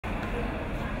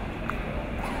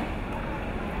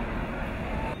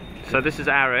So this is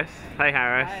Harris. Hey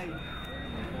Harris. Hi.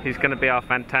 He's going to be our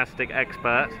fantastic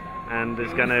expert and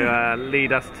is going to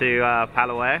lead us to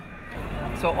Paluweh.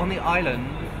 So on the island,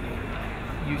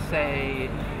 you say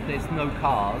there's no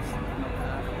cars,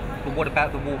 but what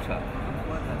about the water?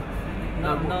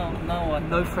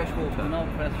 No fresh water. No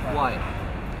fresh water. Why?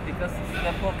 Because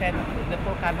the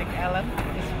volcanic island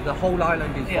is The whole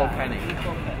island is volcanic. It's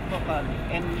volcanic.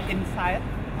 And inside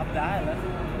of the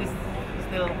island is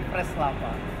still fresh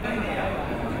lava.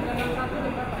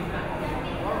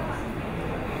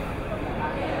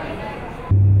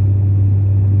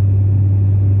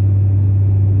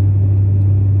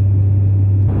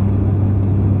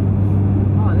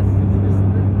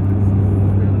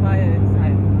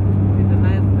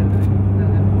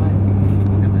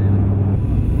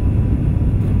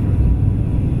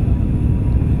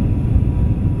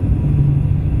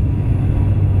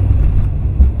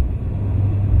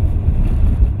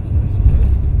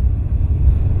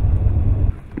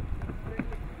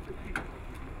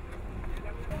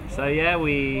 So yeah,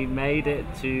 we made it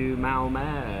to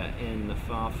Maumere in the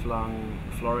far-flung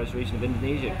Flores region of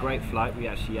Indonesia. Great flight. We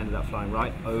actually ended up flying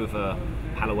right over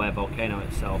Paluweh Volcano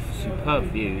itself. Superb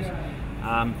views.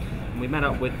 We met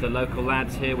up with the local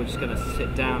lads here. We're just going to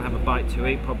sit down, have a bite to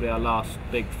eat, probably our last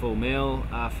big full meal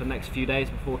for the next few days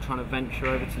before trying to venture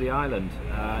over to the island.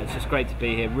 It's just great to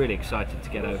be here, really excited to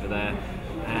get over there,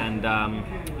 and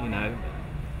you know,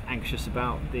 anxious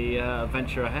about the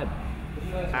adventure ahead.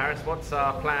 Harris, what's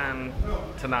our plan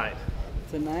tonight?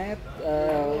 Tonight,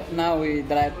 now we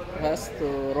drive first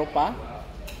to Ropa.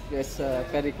 It's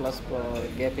very close for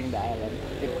getting the island.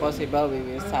 If possible, we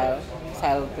will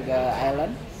sail to the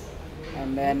island,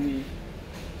 and then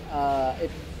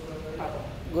if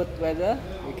good weather,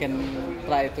 we can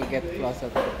try to get closer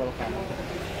to the volcano.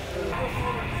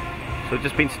 So we've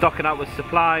just been stocking up with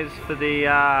supplies for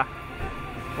the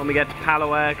when we get to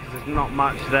Paluweh, because there's not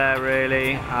much there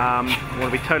really. We want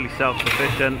to be totally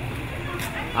self-sufficient.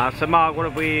 So Mark, what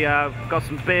have we got?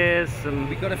 Some beers, and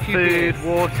We got a few food, beers.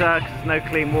 water, because there's no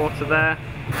clean water there.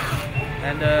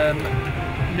 And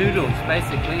noodles,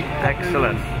 basically.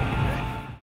 Excellent.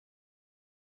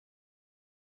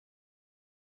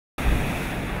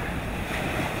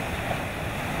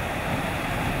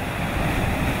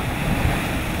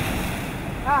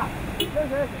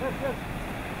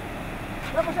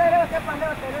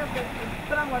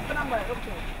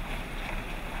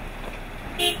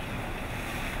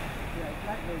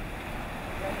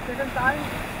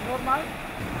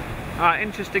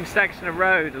 Interesting section of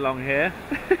road along here.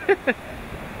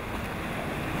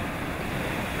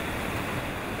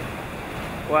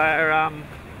 Where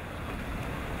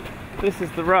this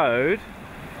is the road.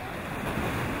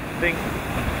 I think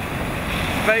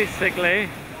basically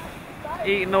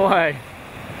eaten away.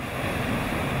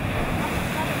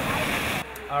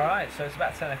 Alright, so it's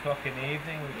about 10 o'clock in the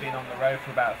evening. We've been on the road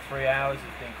for about 3 hours.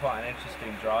 It's been quite an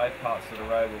interesting drive. Parts of the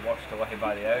road were washed away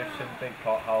by the ocean, big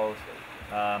potholes,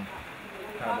 kind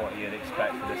of what you'd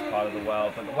expect for this part of the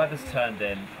world. But the weather's turned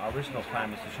in. Our original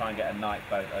plan was to try and get a night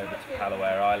boat over to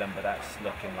Paluweh Island, but that's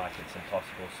looking like it's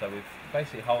impossible. So we're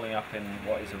basically holding up in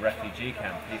what is a refugee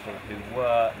camp. People who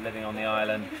were living on the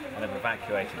island and have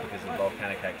evacuated because of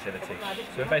volcanic activity.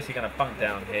 So we're basically going to bunk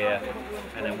down here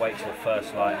and then wait till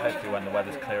first light, hopefully when the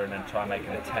weather's clear, and then try and make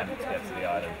an attempt to get to the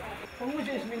island.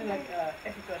 Is meaning like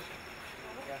efficacy.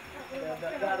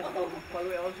 The other called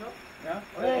Paluweh also. Yeah.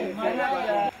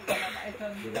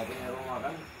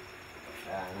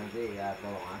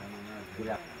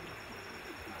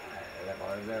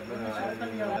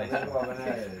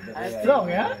 Strong,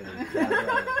 yeah?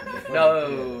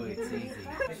 No, it's easy.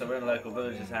 So we're in a local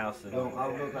villager's house and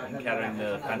encountering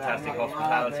the fantastic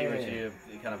hospitality which you're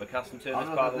kind of accustomed to in this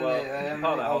part of the world.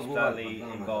 Part of that hospitality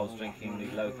involves drinking the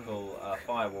local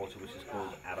fire water, which is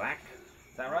called arak.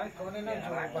 Is that right?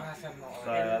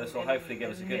 Yeah. So this will hopefully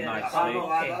give us a good night's sleep.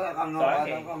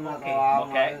 Moke.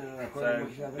 So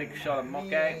big shot of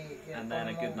moke and then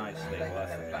a good night's sleep. Well,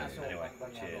 that's the plan. Anyway,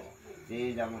 cheers.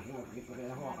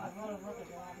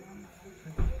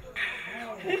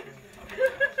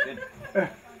 Good.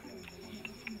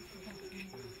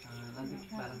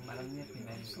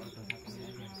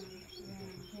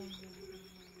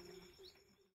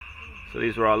 So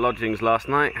these were our lodgings last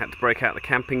night. Had to break out the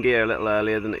camping gear a little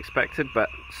earlier than expected, but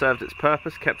served its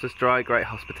purpose, kept us dry, great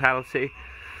hospitality.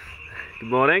 Good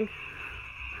morning.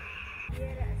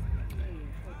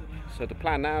 So the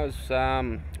plan now is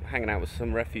hanging out with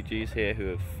some refugees here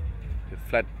who've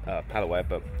fled Paluweh,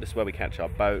 but this is where we catch our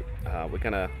boat. We're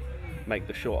going to make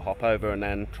the short hop over and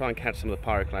then try and catch some of the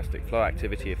pyroclastic flow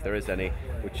activity, if there is any,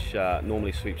 which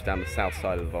normally sweeps down the south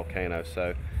side of the volcano.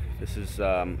 So this is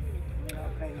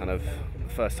kind of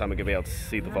the first time we're going to be able to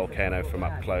see the volcano from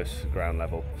up close, ground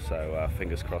level. So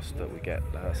fingers crossed that we get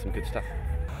some good stuff.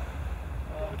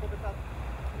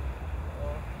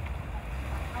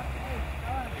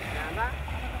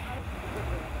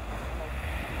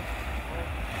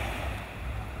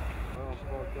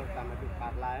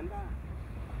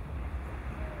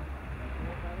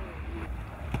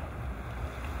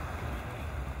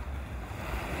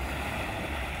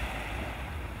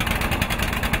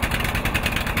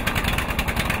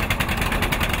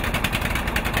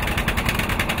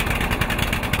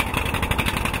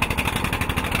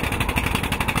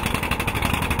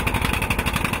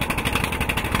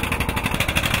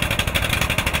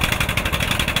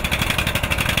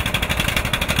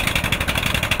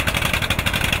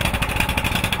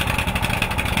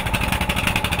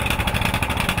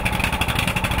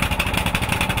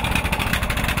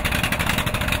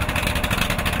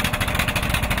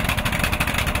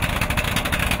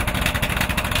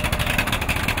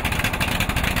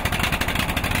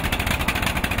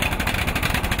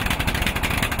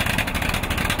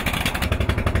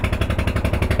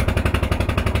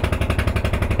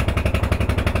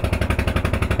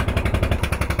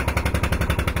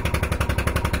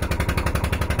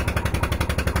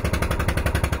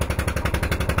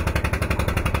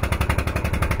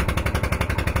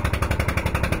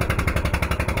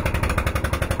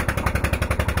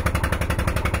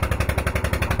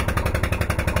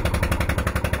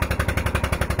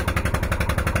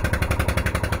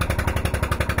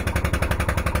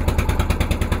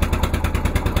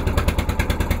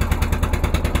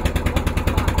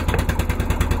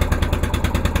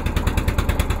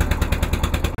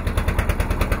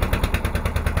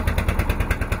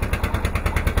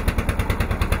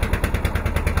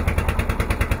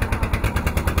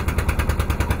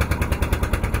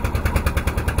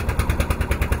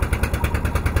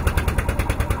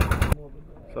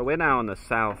 So we're now on the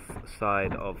south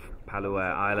side of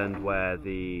Paluweh Island, where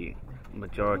the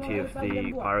majority of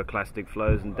the pyroclastic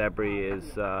flows and debris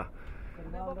is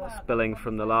spilling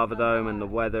from the lava dome, and the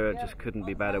weather just couldn't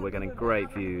be better. We're getting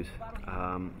great views.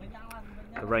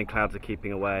 The rain clouds are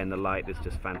keeping away and the light is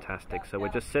just fantastic. So we're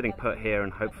just sitting put here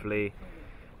and hopefully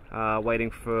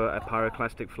waiting for a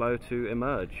pyroclastic flow to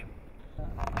emerge.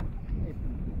 If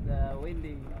the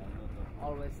windy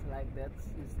always like that,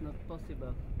 it's not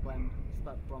possible when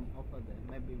start from over there.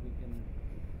 Maybe we can,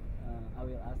 I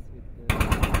will ask with the...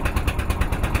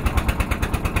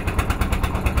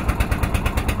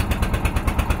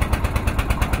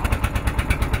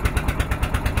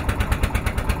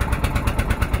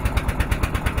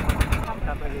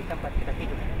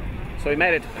 So we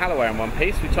made it to Paluweh in one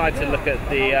piece. We tried to look at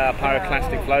the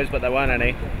pyroclastic flows, but there weren't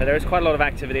any. But there is quite a lot of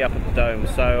activity up at the dome,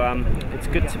 so it's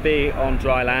good to be on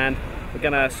dry land. We're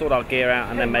going to sort our gear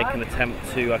out and then make an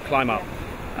attempt to climb up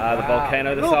the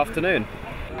volcano this afternoon.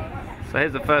 So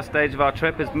here's the first stage of our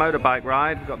trip, is motorbike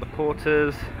ride. We've got the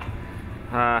porters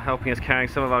helping us carrying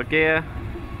some of our gear,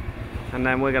 and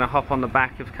then we're going to hop on the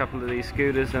back of a couple of these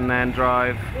scooters and then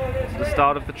drive to the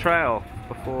start of the trail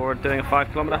before doing a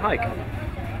 5-kilometer hike.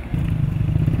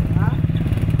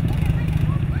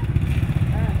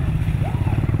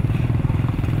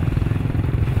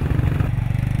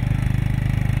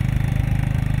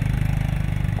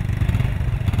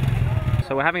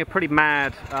 So we're having a pretty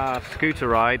mad scooter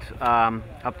ride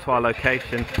up to our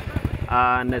location,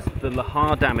 and there's the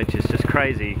lahar damage is just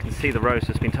crazy. You can see the road's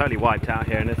just been totally wiped out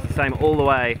here, and it's the same all the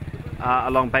way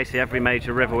along basically every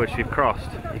major river which we've crossed.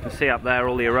 You can see up there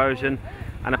all the erosion,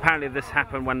 and apparently this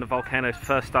happened when the volcano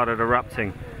first started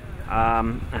erupting,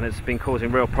 and it's been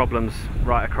causing real problems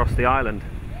right across the island.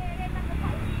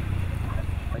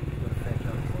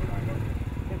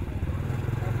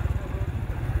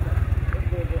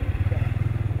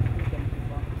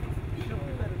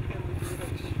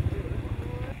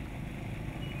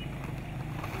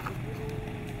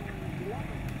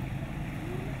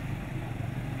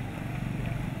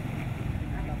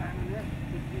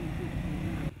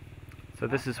 So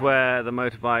this is where the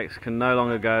motorbikes can no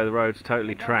longer go. The road's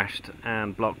totally trashed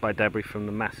and blocked by debris from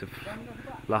the massive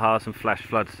lahars and flash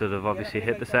floods that have obviously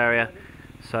hit this area.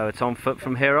 So it's on foot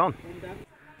from here on.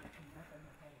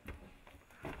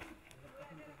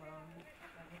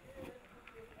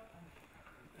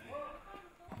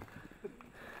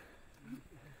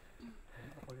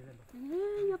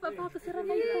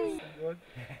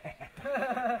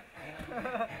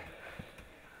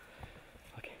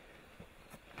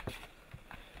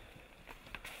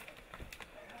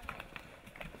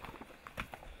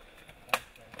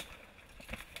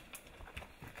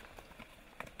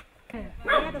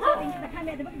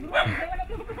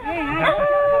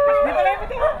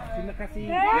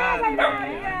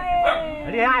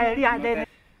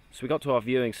 So we got to our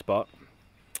viewing spot,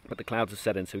 but the clouds are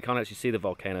set in, so we can't actually see the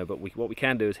volcano, but what we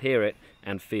can do is hear it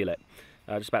and feel it.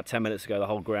 Just about 10 minutes ago, the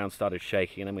whole ground started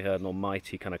shaking, and then we heard an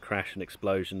almighty kind of crash and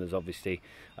explosion. There's obviously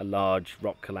a large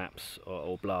rock collapse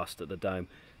or blast at the dome.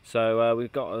 So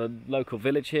we've got a local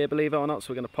village here, believe it or not,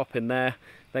 so we're going to pop in there.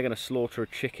 They're going to slaughter a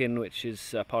chicken, which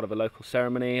is part of a local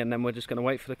ceremony, and then we're just going to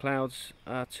wait for the clouds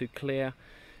to clear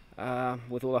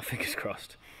with all our fingers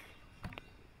crossed.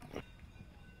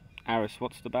 Aris,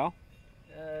 what's the bell?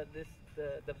 This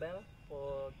the bell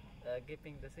for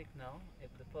giving the signal. If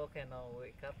the volcano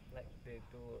wake up, like they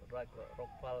do rock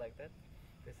fall like that,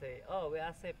 they say, "Oh, we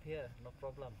are safe here, no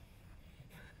problem."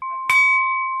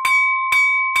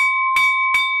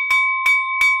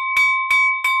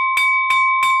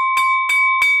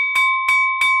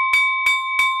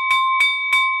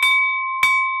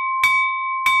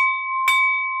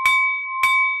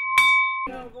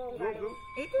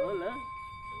 Hola.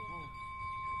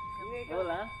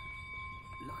 Hola.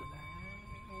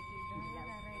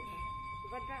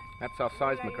 That's our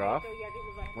seismograph.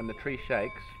 When the tree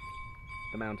shakes,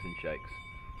 the mountain shakes.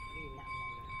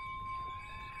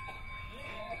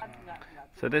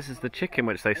 So this is the chicken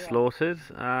which they slaughtered,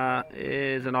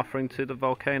 is an offering to the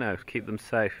volcano to keep them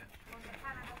safe.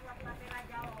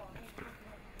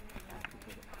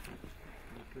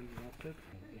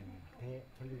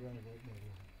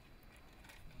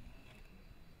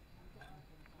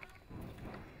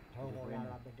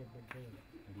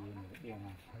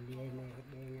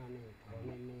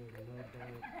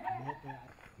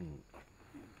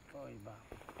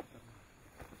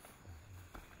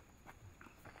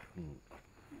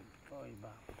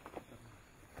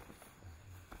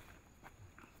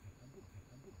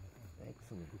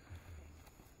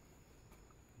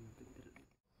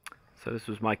 So this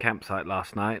was my campsite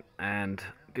last night, and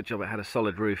good job it had a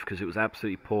solid roof because it was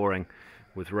absolutely pouring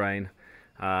with rain.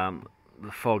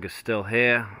 The fog is still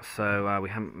here, so we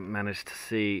haven't managed to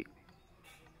see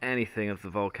anything of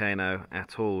the volcano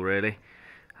at all really.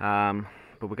 But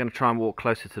we're going to try and walk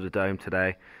closer to the dome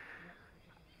today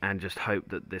and just hope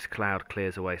that this cloud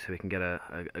clears away so we can get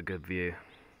a good view.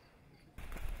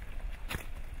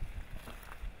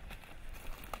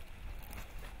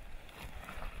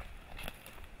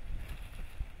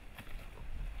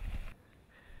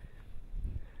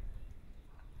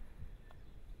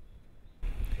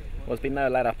 Well, there's been no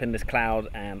let up in this cloud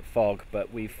and fog,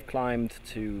 but we've climbed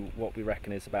to what we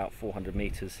reckon is about 400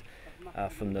 meters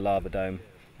from the lava dome.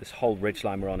 This whole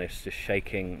ridgeline we're on is just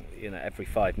shaking, every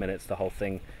 5 minutes the whole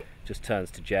thing just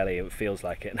turns to jelly. It feels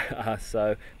like it.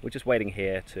 So we're just waiting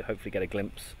here to hopefully get a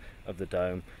glimpse of the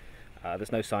dome.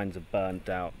 There's no signs of burned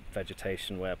out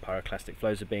vegetation where pyroclastic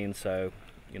flows have been, so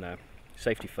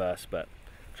safety first, but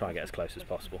try and get as close as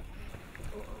possible.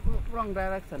 Wrong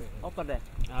direction. Over there.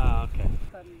 Ah, okay.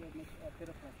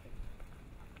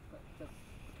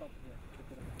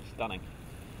 Stunning.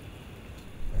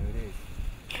 There it is.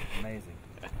 Amazing.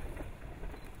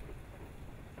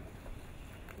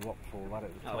 Rock fall right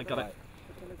at the top. Oh, I got it.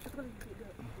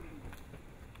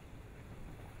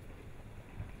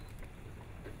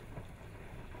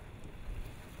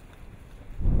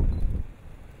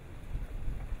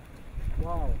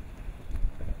 Wow.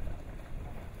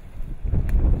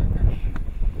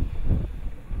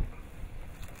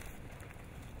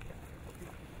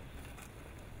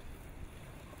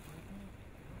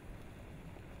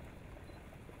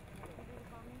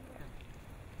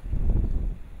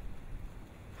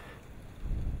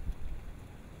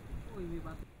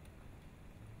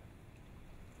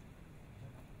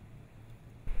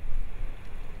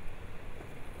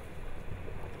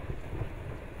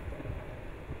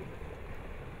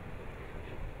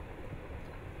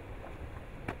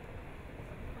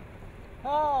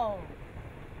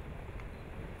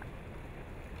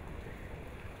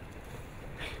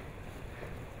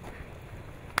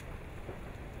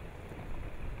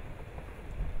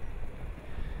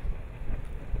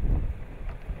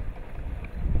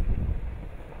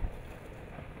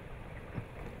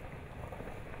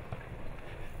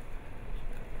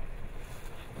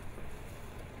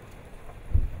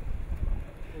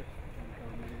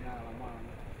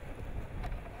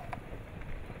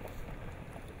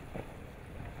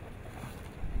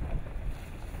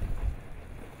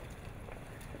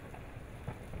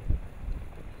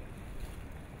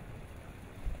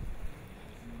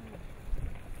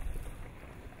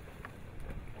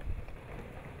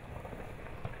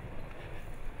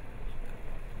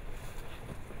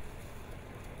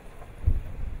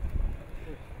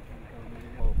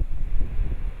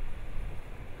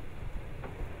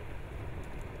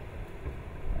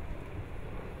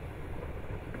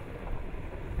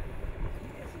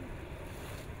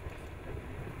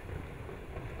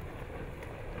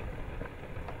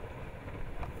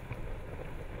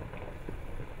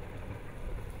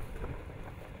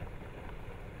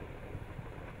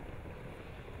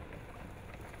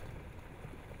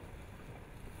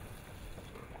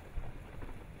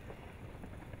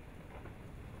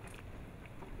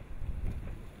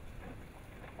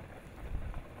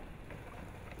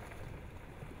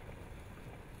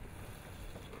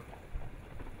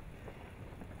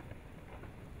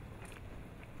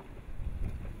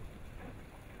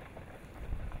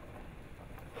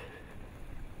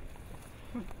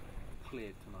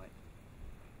 cleared tonight.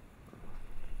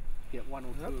 Get one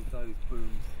or two of those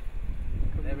booms.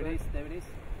 There it is, there it is.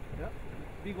 Yep.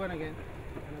 Big one again.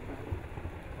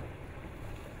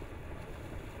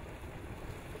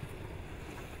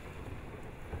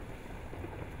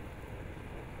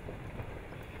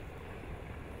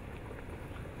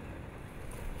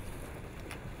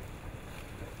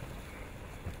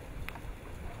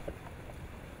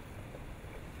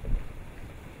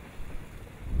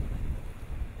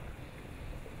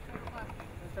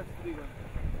 That's the big one.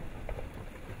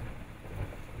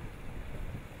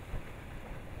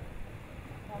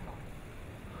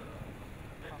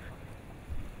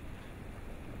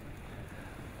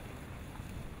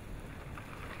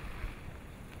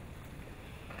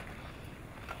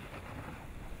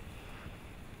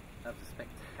 That was a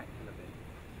spectacular bit.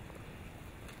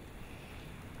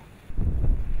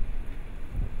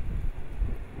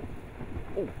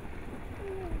 Oh.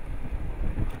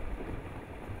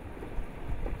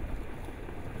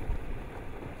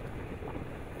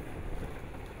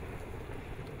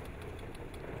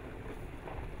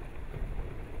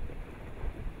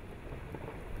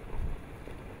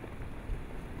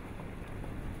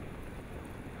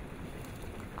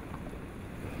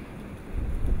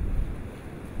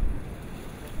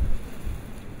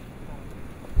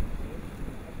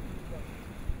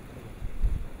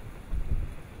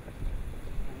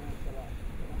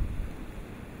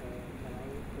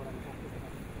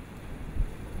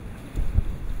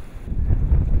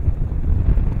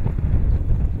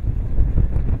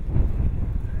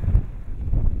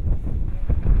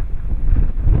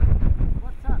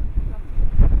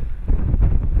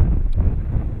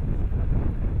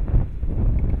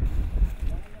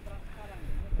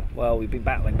 Well, we've been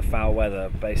battling the foul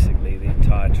weather basically the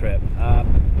entire trip,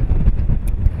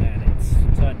 and it's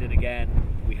turned in again.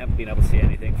 We haven't been able to see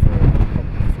anything for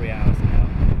probably 3 hours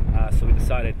now, so we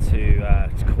decided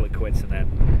to call it quits and then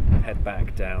head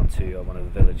back down to one of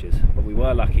the villages. But we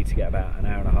were lucky to get about an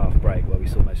hour and a half break where we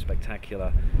saw the most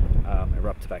spectacular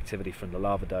eruptive activity from the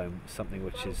lava dome, something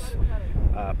which is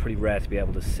pretty rare to be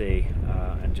able to see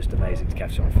and just amazing to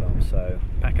capture on film. So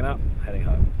packing up, heading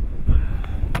home.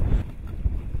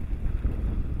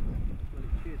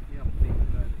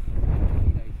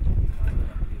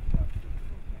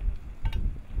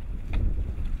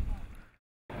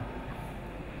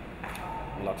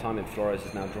 Our time in Flores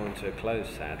is now drawing to a close,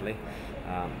 sadly.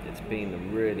 It's been a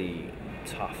really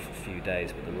tough few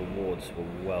days, but the rewards were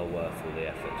well worth all the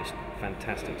effort. Just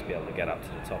fantastic to be able to get up to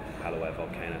the top of Paluweh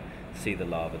Volcano, see the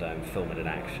lava dome, film it in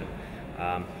action.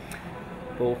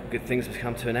 All good things have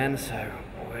come to an end, so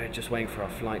we're just waiting for our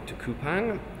flight to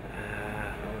Kupang.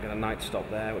 We're going to night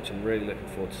stop there, which I'm really looking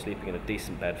forward to, sleeping in a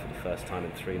decent bed for the first time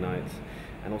in 3 nights,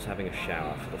 and also having a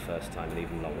shower for the first time in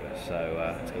even longer.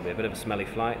 So it's going to be a bit of a smelly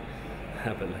flight,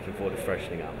 but looking forward to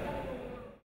freshening up.